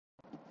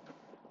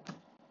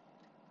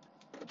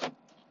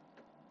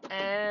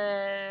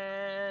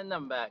And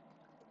I'm back.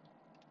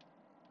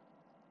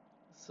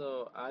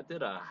 So I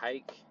did a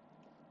hike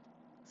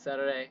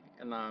Saturday,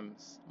 and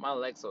my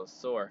legs are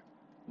sore.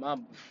 My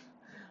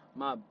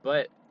my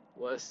butt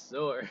was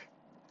sore.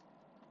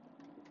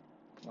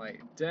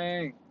 Like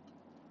dang.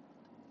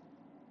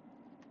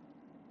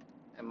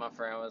 And my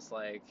friend was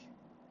like,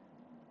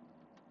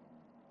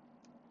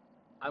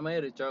 I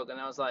made a joke, and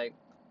I was like,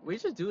 we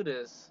should do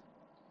this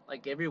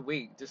like every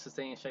week just to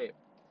stay in shape.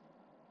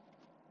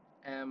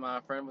 And my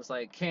friend was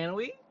like, can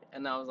we?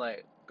 And I was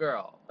like,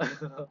 girl,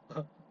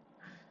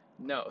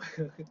 no.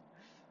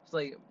 It's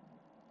like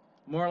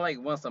more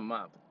like once a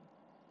month.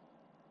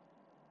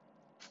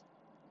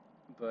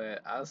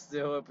 But I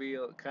still would be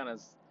kind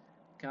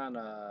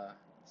of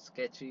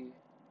sketchy.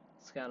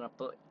 It's kind of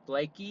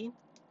flaky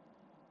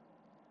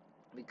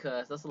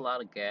because that's a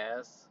lot of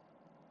gas.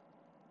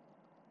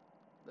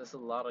 That's a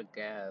lot of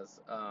gas.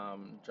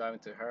 Driving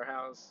to her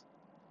house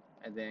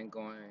and then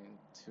going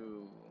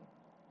to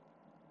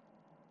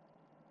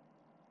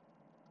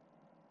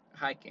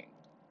hiking.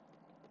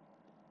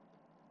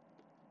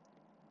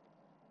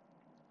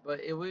 But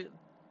it would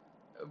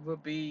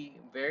be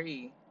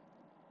very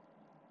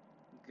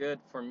good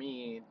for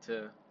me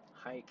to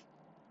hike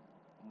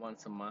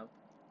once a month.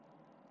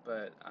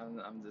 But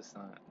I'm just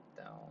not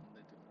down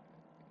to do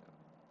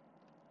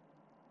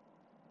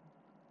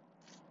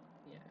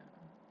it. Yeah.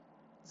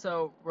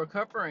 So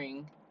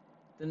recovering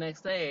the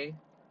next day,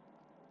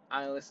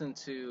 I listened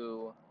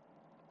to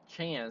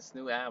Chance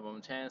new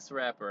album, Chance the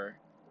Rapper,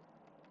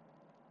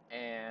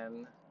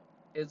 and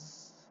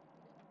it's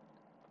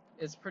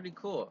it's pretty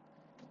cool.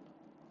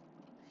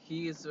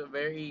 He's a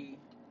very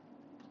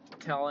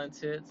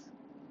talented,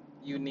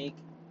 unique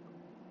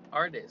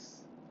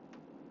artist,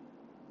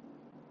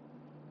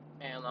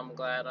 and I'm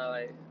glad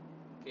I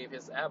gave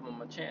his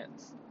album a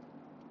chance.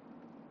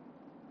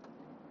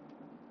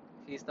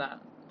 He's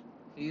not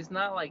he's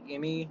not like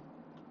any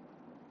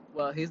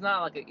he's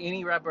not like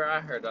any rapper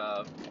I heard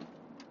of,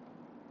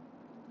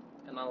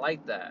 and I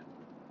like that.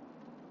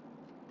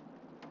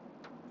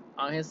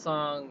 On the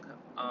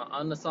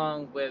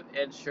song with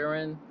Ed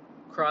Sheeran,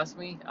 "Cross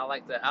Me," I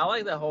like that. I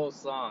like that whole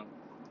song,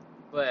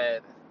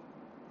 but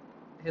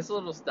his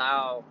little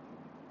style,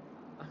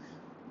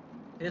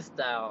 his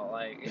style,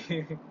 like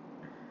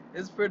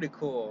it's pretty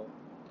cool.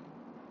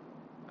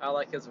 I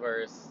like his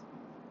verse.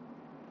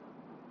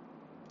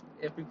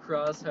 If you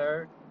cross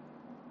her,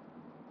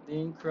 then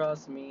you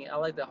cross me. I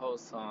like the whole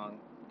song.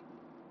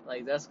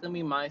 Like that's gonna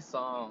be my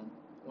song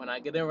when I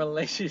get in a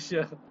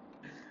relationship.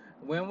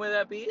 When would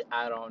that be?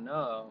 I don't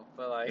know,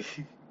 but like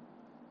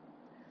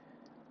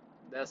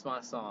that's my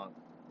song.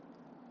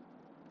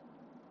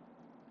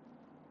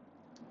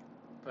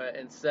 But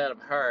instead of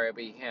her, it'd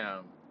be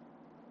him.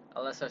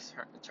 Unless I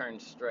turn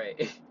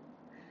straight.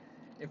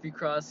 If you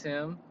cross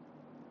him,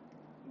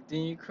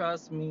 then you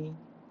cross me.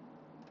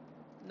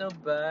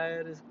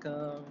 Nobody's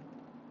come.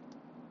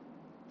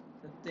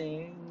 The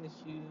thing that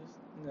you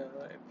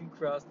know if you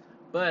cross.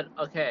 But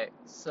okay,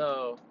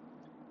 so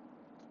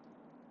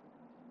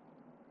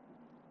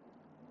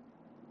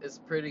it's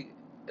pretty.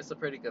 It's a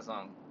pretty good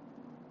song.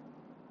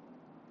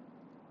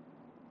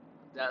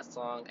 That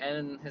song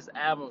and his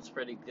album's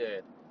pretty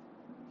good.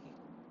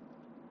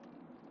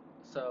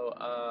 So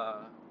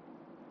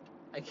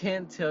I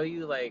can't tell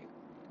you like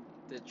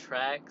the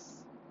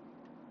tracks,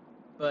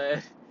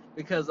 but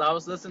because I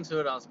was listening to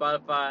it on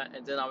Spotify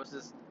and then I was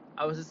just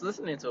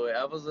listening to it.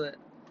 I wasn't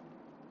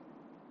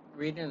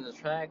reading the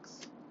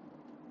tracks,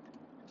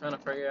 trying to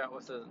figure out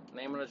what's the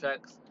name of the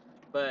tracks.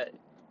 But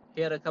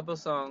he had a couple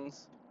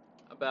songs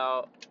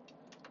about.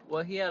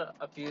 Well, he had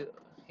a few.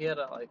 He had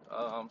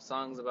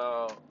songs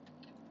about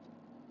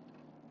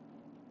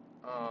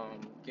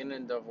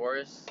getting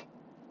divorced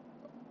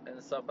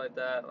and stuff like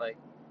that. Like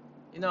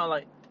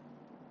like.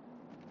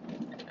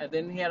 And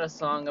then he had a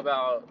song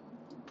about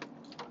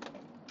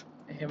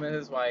him and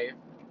his wife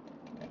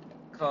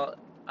called.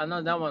 I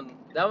know that one.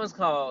 That one's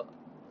called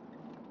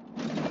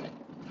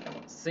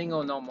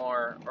 "Single No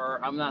More" or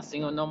 "I'm Not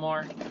Single No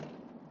More."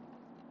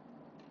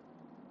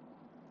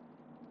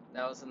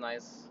 That was a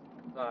nice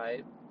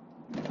vibe.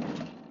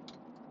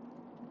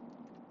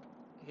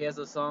 He has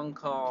a song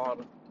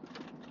called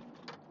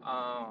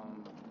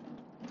um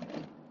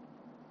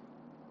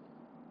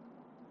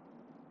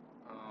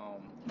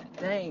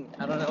dang,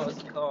 I don't know what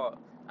it's called.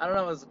 I don't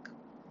know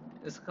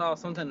it's called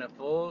something that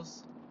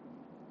fools.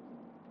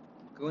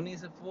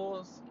 Goonies and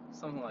Fools?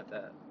 Something like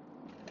that.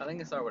 I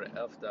think it started with an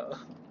F though.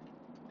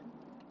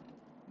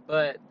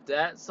 But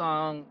that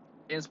song,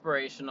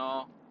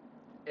 inspirational.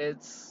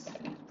 It's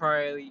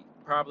probably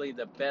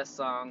the best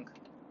song,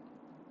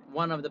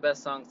 one of the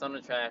best songs on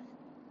the track.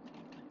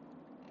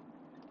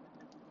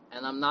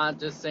 And I'm not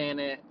just saying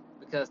it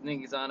because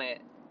Nicki's on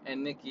it,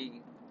 and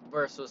Nicki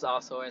verse was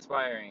also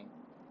inspiring.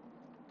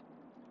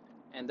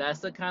 And that's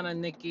the kind of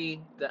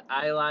Nicki that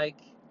I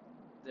like.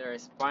 They're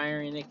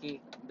inspiring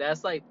Nicki.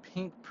 That's like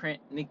Pink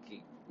Print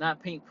Nicki,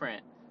 not Pink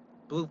Print.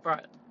 Blue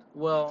Friday.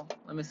 Well,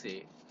 let me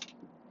see.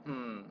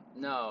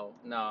 No,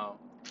 no.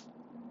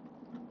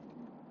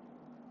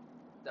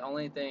 The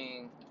only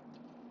thing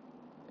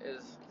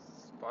is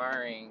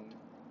inspiring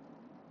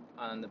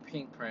on the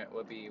Pink print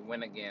would be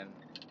Win Again.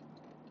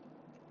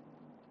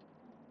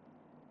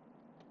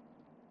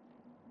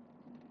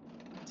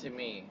 To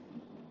me,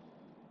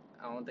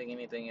 I don't think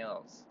anything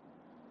else.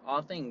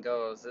 All thing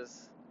goes.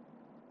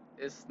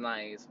 It's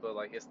nice, but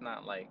like it's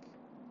not like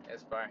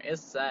inspiring.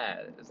 It's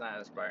sad. It's not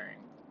inspiring.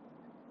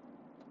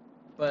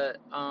 But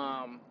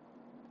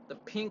the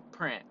Pink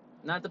print,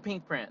 not the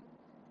Pink print.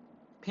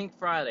 Pink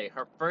Friday,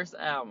 her first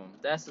album,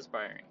 that's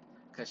inspiring.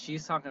 Because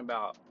she's talking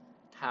about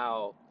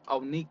how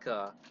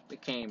Onika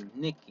became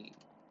Nikki.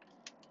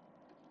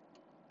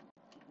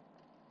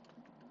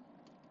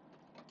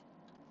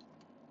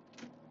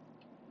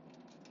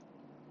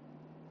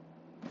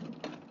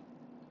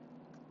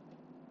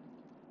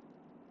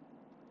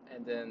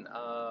 And then,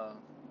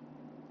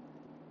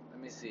 let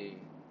me see.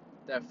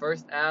 The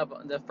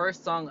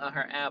first song on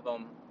her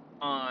album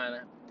on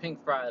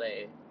Pink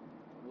Friday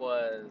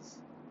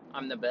was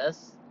I'm the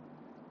Best,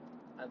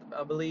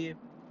 I believe.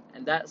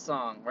 And that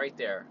song right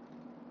there,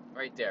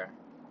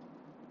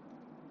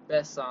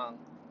 best song,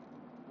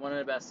 one of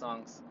the best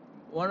songs,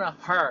 one of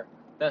her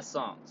best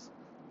songs.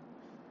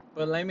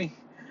 But let me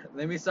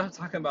stop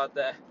talking about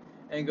that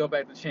and go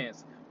back to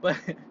Chance. But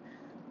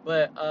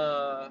but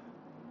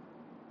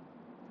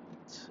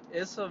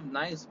it's a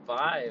nice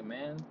vibe,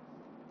 man.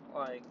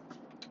 Like,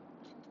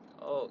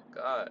 oh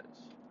gosh,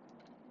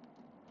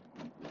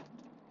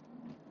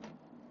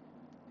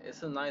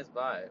 it's a nice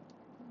vibe.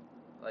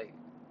 Like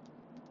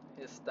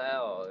his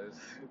style is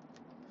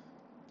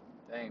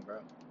dang, bro.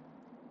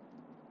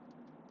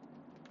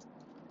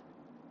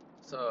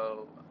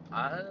 So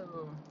I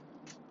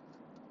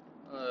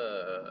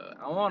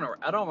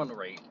I don't wanna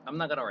rate. I'm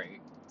not gonna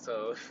rate.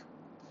 So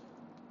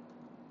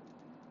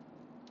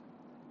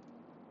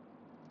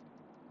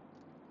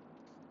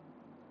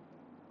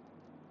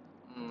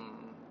mm,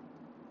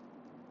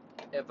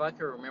 if I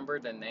could remember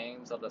the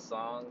names of the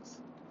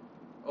songs,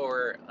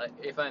 or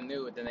if I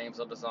knew the names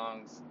of the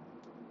songs,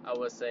 I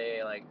would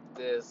say like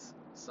this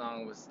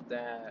song was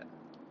that.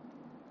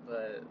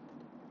 But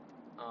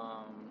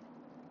um,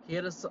 he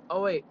had a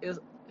oh wait, is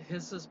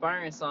his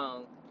inspiring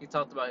song? He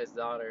talked about his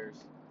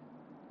daughters.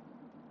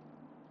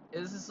 It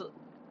was just,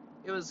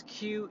 it was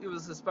cute. It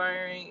was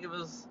inspiring.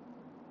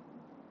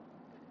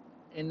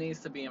 It needs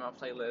to be in my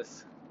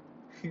playlist.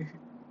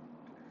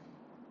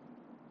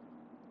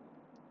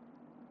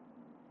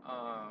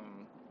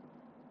 um,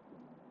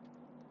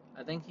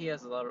 I think he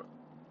has a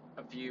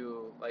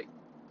few like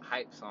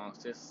hype songs,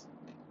 just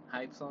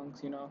hype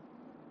songs,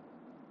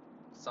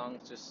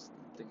 songs just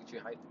to get you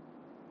hyped.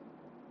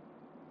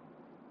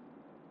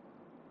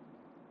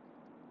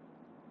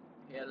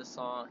 He has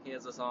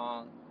a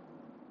song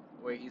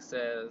where he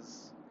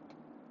says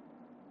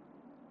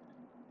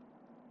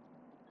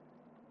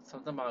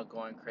something about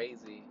going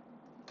crazy.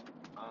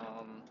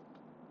 Um,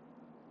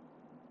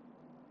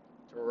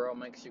 the world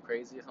makes you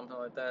crazy or something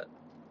like that.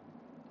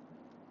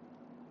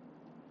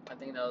 I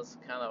think that was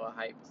kind of a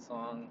hype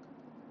song,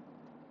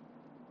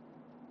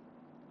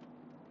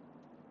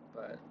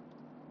 but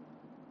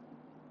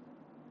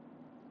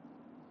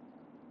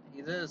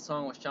he did a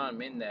song with Shawn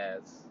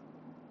Mendes,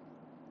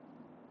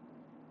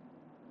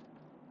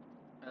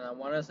 and I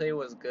want to say it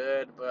was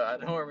good, but I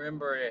don't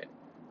remember it.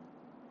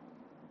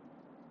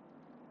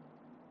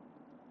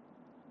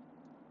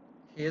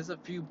 He has a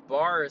few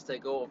bars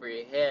that go over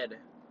your head,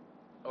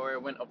 or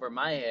it went over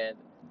my head.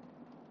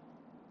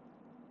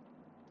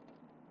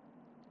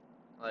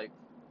 Like,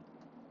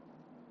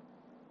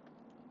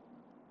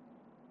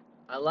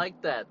 I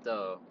like that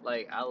though.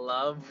 Like, I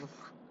love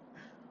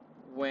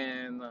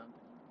when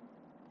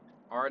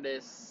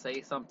artists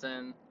say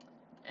something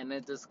and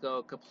it just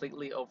go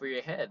completely over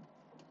your head.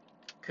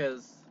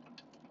 Cause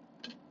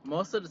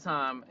most of the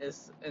time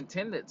it's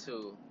intended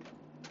to.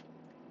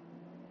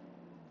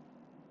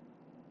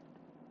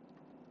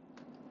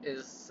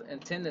 Is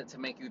intended to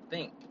make you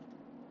think,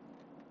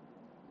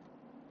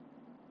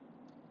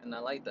 and I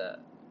like that.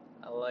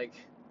 I like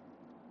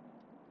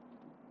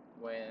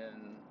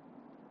when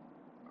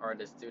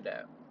artists do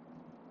that.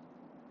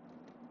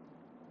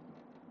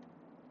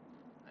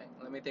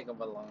 Let me think of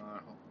a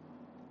line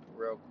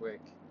real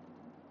quick.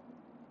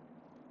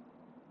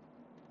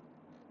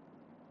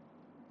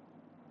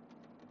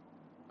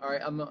 All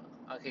right, I'm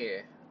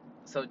okay.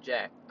 So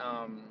Jack,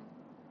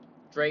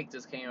 Drake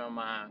just came on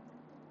mind.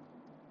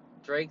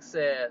 Drake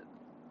said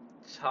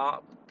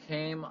Chop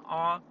came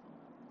off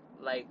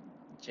like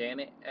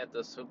Janet at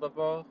the Super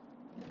Bowl.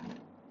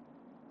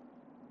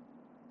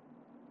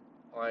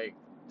 Like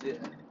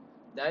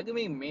that could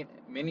mean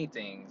many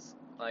things.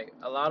 Like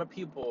a lot of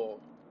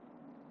people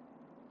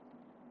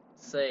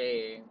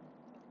say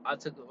I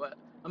took what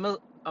I'm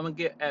gonna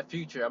get at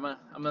Future. I'm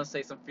gonna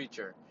say some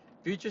Future.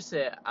 Future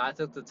said I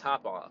took the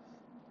top off.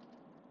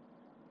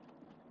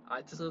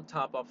 I took the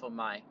top off of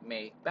my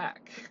Maybach.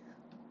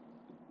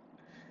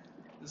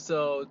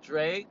 So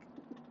Drake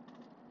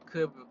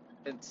could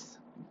it's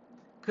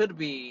could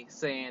be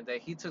saying that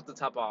he took the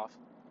top off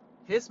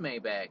his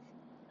Maybach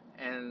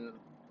and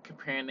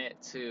comparing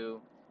it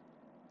to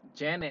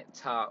Janet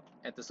top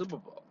at the Super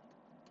Bowl.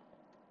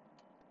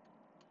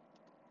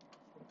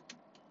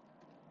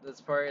 That's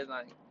probably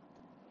like,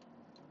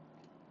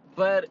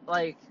 but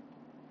like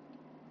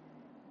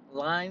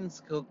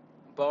lines could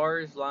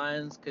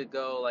lines could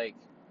go like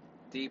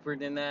deeper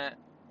than that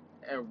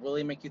and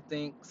really make you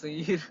think. So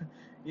you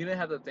didn't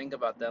have to think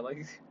about that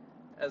like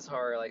as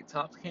hard. Like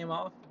tops came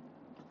off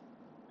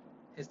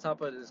his top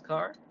of his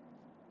car.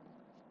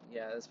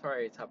 Yeah, that's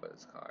probably the top of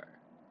his car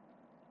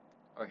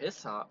or his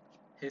top.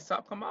 His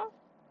top come off.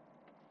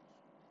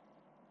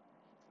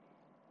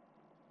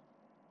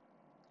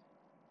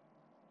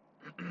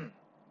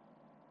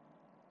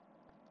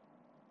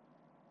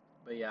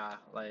 But yeah,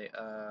 like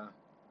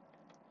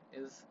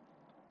is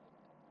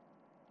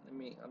let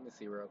me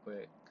see real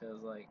quick,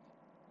 cause like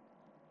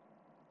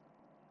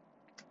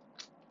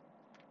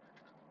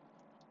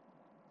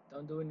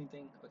don't do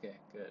anything. Okay,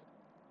 good.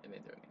 It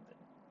didn't do anything.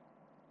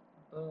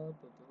 Blah blah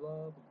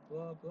blah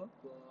blah blah blah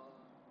blah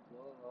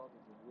blah blah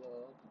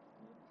blah.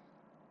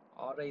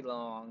 All day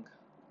long.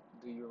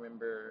 Do you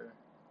remember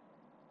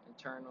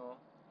Eternal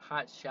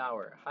Hot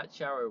Shower? Hot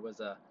Shower was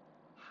a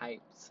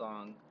hype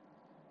song.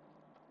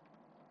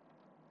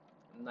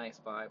 Nice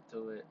vibe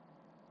to it.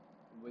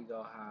 We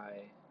Go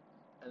High.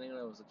 I think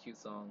that was a cute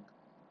song.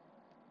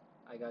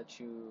 I Got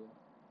You.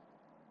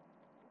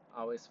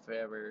 Always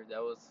Forever.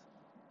 That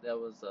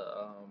was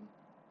a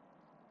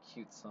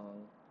cute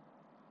song.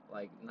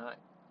 Like not.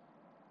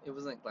 It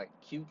wasn't like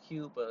cute,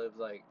 but it was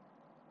like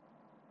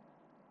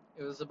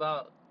it was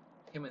about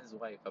him and his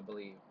wife, I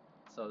believe.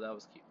 So that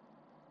was cute.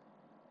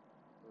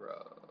 Bro,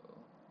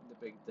 the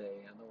big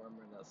day. I don't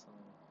remember that song.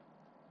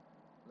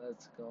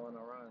 Let's go on a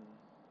run.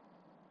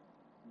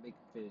 Big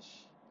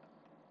fish.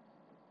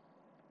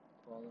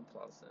 Paul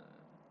Plaza.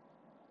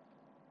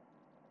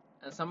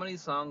 And some of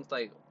these songs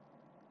like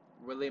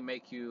really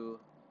make you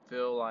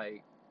feel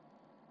like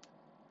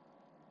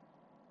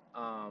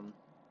um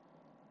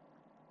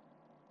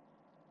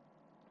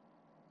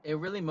it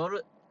really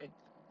it,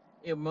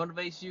 it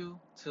motivates you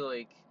to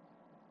like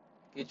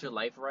get your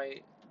life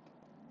right.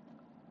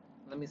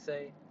 Let me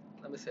say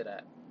let me say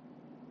that.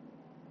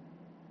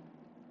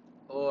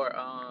 Or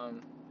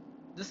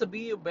just to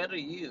be a better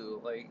you.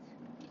 Like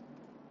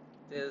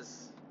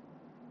this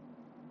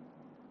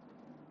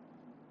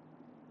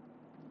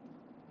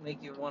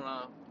make you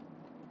wanna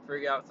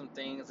figure out some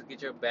things to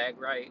get your bag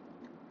right.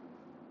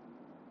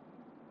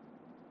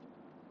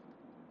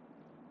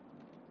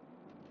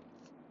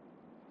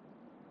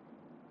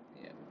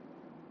 Yeah.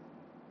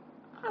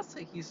 I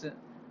say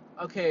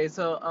okay,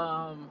 so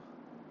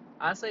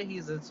I say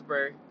he's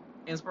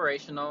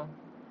inspirational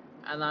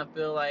and I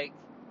feel like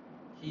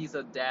he's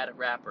a dad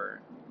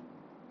rapper.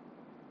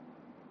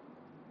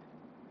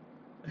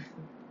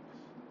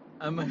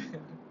 I'm a,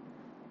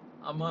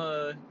 I'm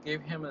gonna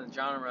give him a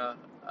genre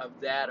of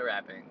dad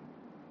rapping,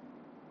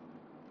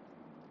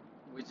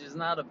 which is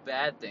not a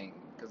bad thing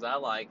because I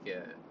like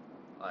it.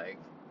 Like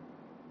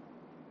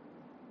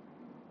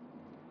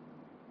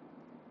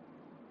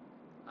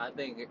I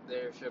think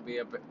there should be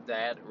a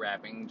dad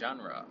rapping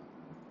genre,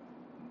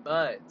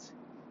 but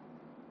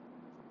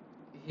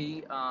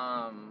he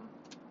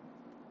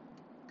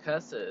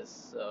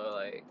cusses. So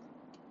like,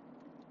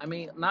 I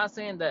mean, not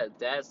saying that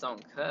dads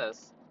don't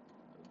cuss,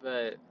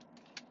 but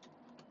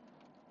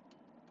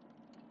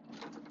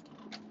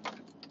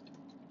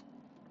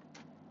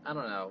I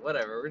don't know.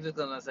 Whatever. We're just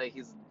gonna say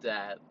he's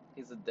dad.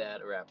 He's a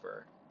dad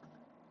rapper,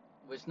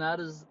 which not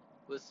is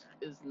which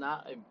is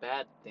not a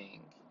bad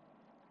thing.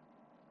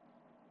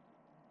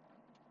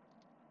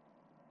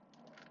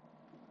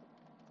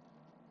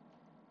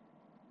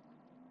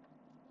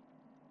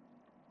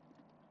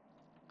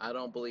 I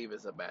don't believe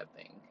it's a bad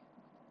thing.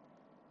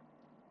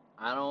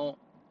 I don't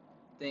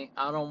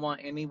I don't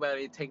want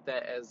anybody to take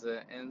that as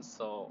an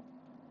insult.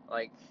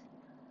 Like,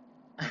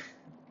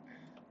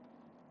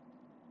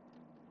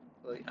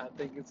 like I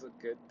think it's a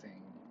good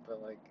thing, but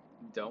like,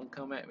 don't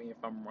come at me if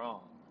I'm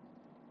wrong.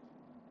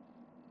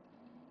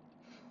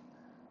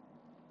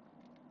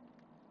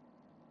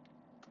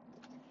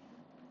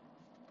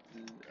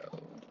 Oh,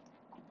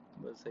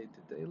 I'm say,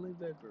 did they leave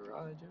their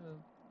garage up?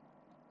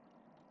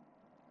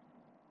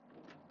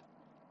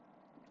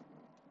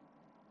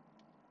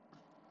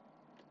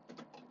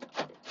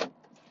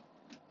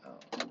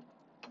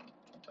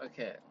 Oh,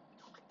 okay.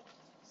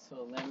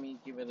 So let me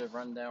give it a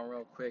rundown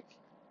real quick,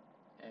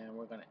 and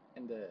we're gonna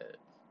end it.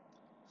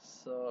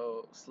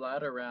 So,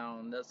 Slide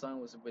Around, that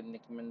song was with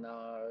Nicki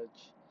Minaj.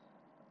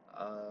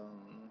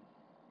 Um,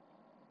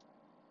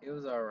 it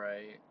was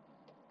alright.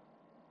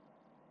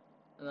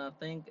 And I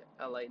think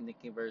I like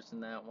Nicki verse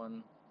in that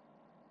one.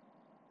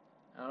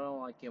 I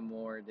don't like it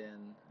more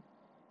than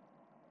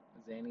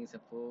Zanies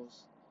and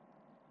Fools.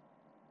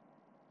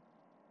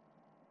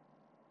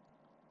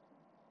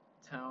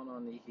 Town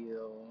on the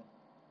Hill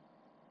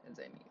and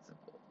Zanies and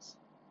Fools.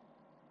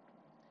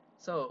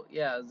 So,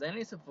 yeah,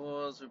 Zanies and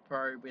Fools would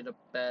probably be the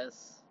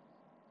best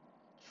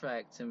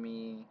track to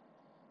me.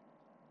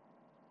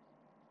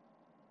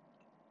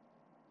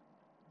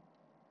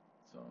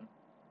 So,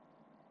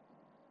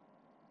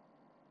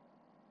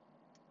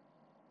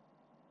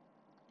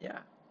 Yeah.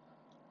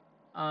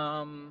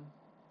 Um.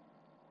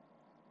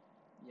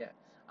 Yeah.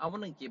 I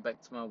want to get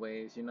back to my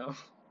ways,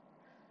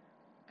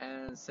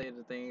 and say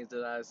the things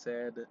that I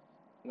said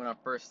when I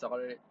first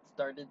started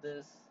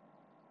this.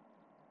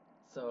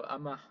 So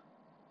I'm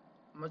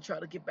gonna try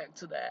to get back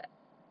to that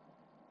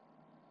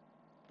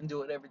and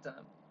do it every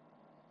time.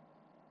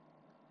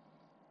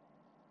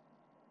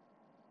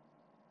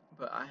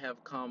 But I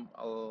have come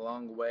a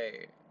long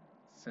way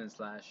since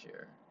last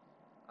year.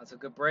 I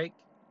took a break,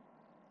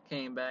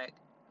 came back,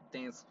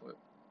 things were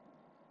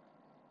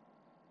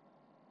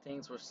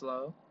things were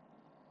slow.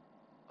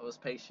 I was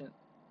patient.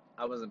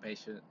 I wasn't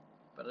patient,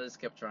 but I just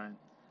kept trying.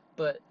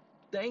 But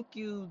thank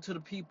you to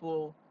the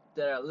people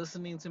that are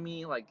listening to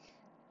me, like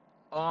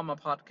all my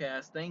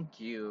podcasts. Thank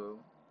you,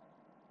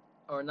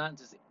 or not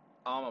just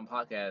all my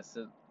podcasts,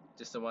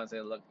 just the ones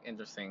that look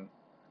interesting.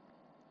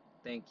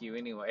 Thank you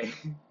anyway.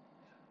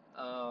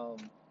 um,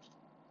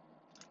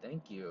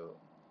 thank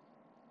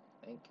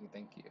you,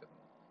 thank you.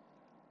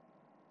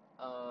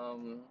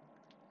 Um,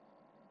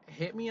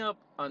 hit me up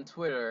on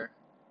Twitter,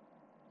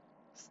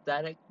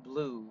 Static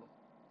Blue,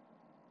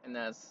 and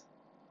that's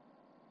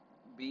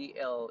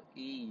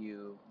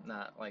BLEU,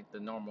 not like the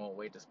normal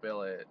way to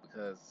spell it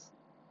because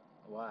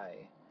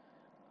why?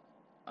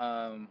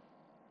 Um,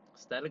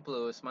 Static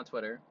Blue is my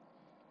Twitter.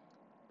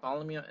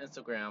 Follow me on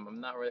Instagram.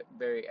 I'm not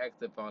very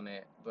active on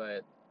it,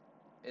 but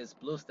it's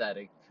Blue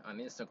Static on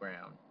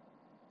Instagram.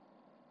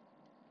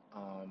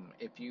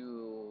 If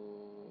you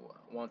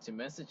want to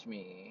message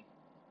me,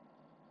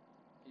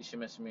 you should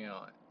message me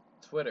on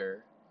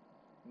Twitter,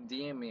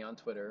 DM me on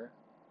Twitter,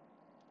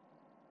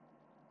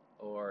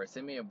 or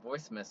send me a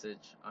voice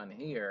message on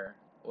here.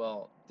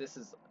 Well,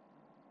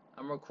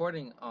 I'm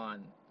recording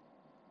on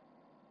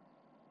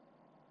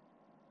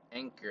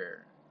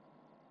Anchor.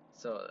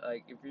 So,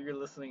 like, if you're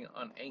listening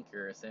on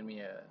Anchor, send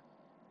me a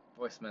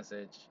voice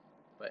message.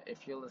 But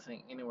if you're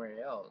listening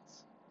anywhere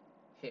else,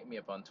 hit me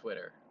up on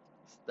Twitter.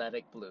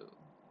 Static Blue.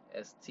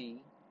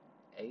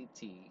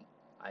 STATIC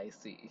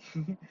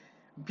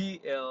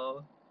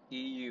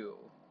BLEU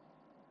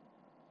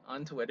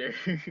on Twitter.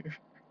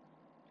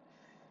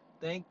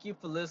 Thank you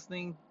for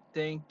listening.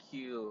 Thank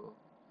you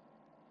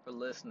for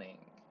listening.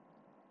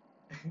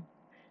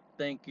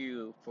 Thank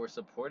you for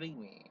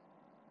supporting me.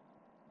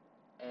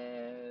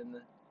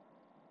 And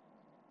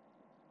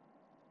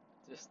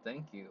just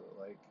thank you.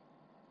 Like,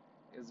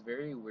 it's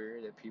very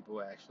weird that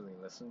people actually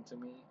listen to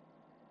me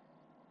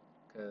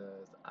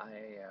because I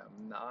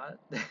am not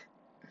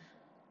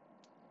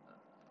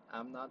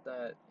I'm not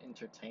that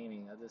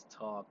entertaining. I just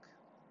talk.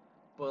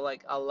 But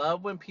like I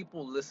love when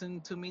people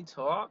listen to me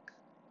talk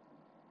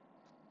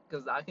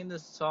because I can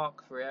just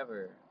talk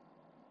forever.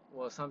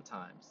 Well,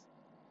 sometimes.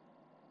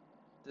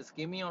 Just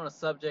give me on a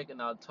subject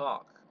and I'll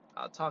talk.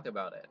 I'll talk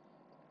about it.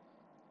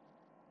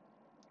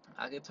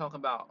 I can talk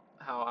about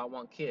how I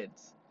want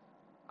kids.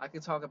 I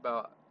can talk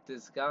about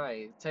this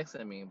guy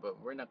texting me,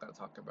 but we're not gonna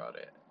talk about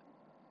it.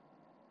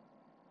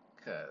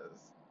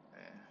 Cause,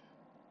 eh.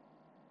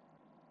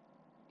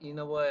 You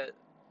know what?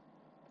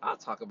 I'll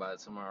talk about it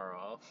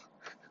tomorrow.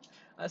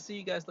 I'll see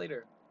you guys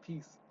later.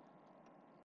 Peace.